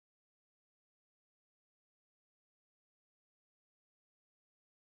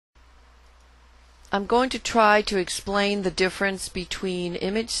I'm going to try to explain the difference between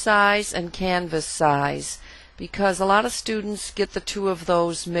image size and canvas size because a lot of students get the two of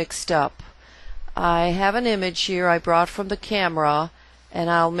those mixed up. I have an image here I brought from the camera, and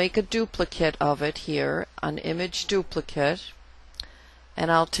I'll make a duplicate of it here, an image duplicate, and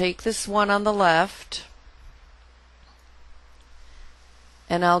I'll take this one on the left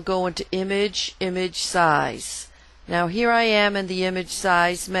and I'll go into image size. Now here I am in the image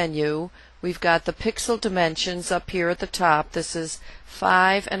size menu. We've got the pixel dimensions up here at the top. This is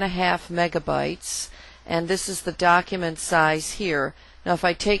 5.5 megabytes, and this is the document size here. Now if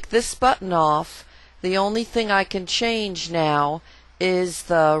I take this button off, the only thing I can change now is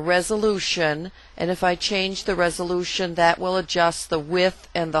the resolution, and if I change the resolution, that will adjust the width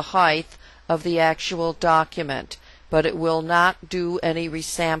and the height of the actual document, but it will not do any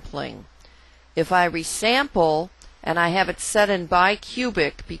resampling. If I resample, and I have it set in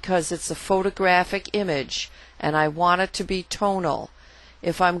bicubic because it's a photographic image and I want it to be tonal.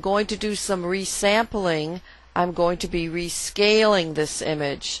 If I'm going to do some resampling, I'm going to be rescaling this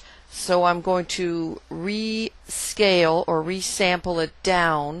image. So I'm going to rescale or resample it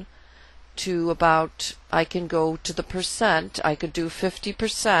down to about, I can go to the percent, I could do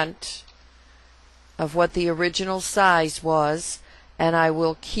 50% of what the original size was, and I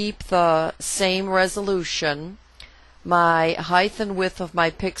will keep the same resolution. My height and width of my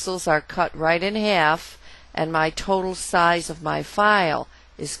pixels are cut right in half, and my total size of my file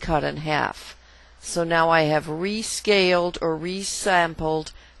is cut in half. So now I have rescaled or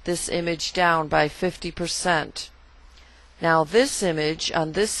resampled this image down by 50%. Now this image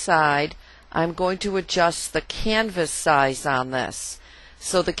on this side, I'm going to adjust the canvas size on this.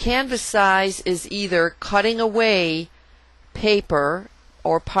 So the canvas size is either cutting away paper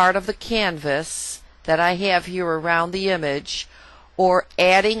or part of the canvas that I have here around the image, or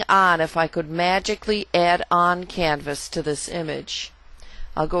adding on, if I could magically add on canvas to this image.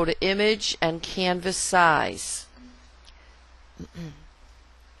 I'll go to image and canvas size.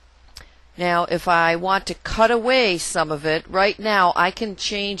 Now if I want to cut away some of it, right now I can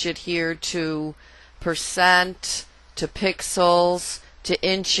change it here to percent, to pixels, to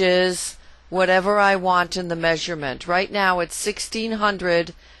inches, whatever I want in the measurement. Right now it's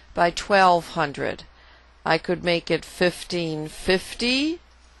 1600 by 1200. I could make it 1550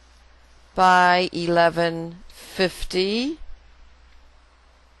 by 1150.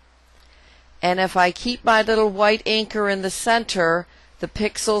 And if I keep my little white anchor in the center, the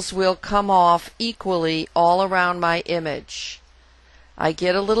pixels will come off equally all around my image. I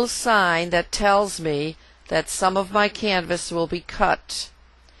get a little sign that tells me that some of my canvas will be cut.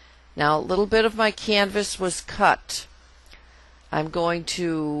 Now a little bit of my canvas was cut. I'm going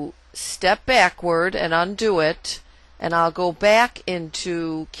to step backward and undo it, and I'll go back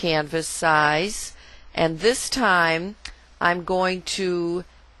into canvas size, and this time I'm going to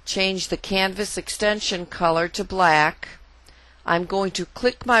change the canvas extension color to black. I'm going to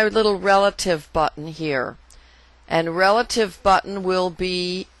click my little relative button here, and relative button will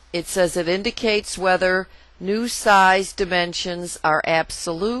be, it says it indicates whether new size dimensions are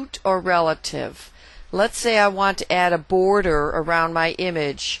absolute or relative. Let's say I want to add a border around my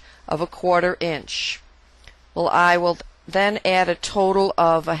image of 1/4 inch. Well, I will then add a total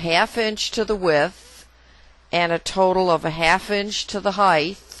of 1/2 inch to the width and a total of 1/2 inch to the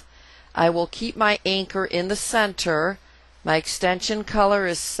height. I will keep my anchor in the center. My extension color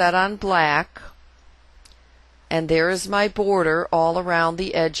is set on black, and there is my border all around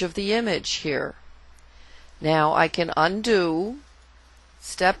the edge of the image here. Now I can undo,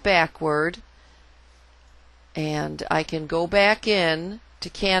 step backward, and I can go back in to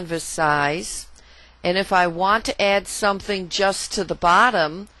canvas size, and if I want to add something just to the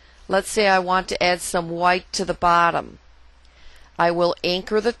bottom, let's say I want to add some white to the bottom, I will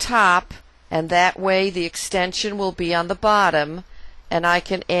anchor the top, and that way the extension will be on the bottom, and I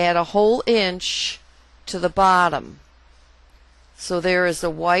can add a whole inch to the bottom. So there is a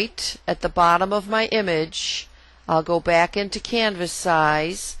white at the bottom of my image. I'll go back into canvas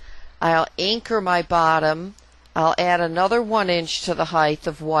size, I'll anchor my bottom, I'll add another 1 inch to the height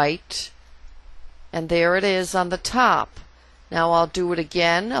of white, and there it is on the top. Now I'll do it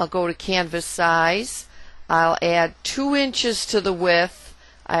again. I'll go to canvas size, I'll add 2 inches to the width,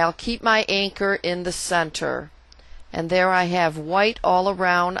 I'll keep my anchor in the center, and there I have white all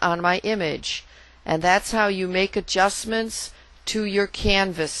around on my image. And that's how you make adjustments to your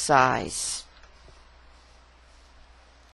canvas size.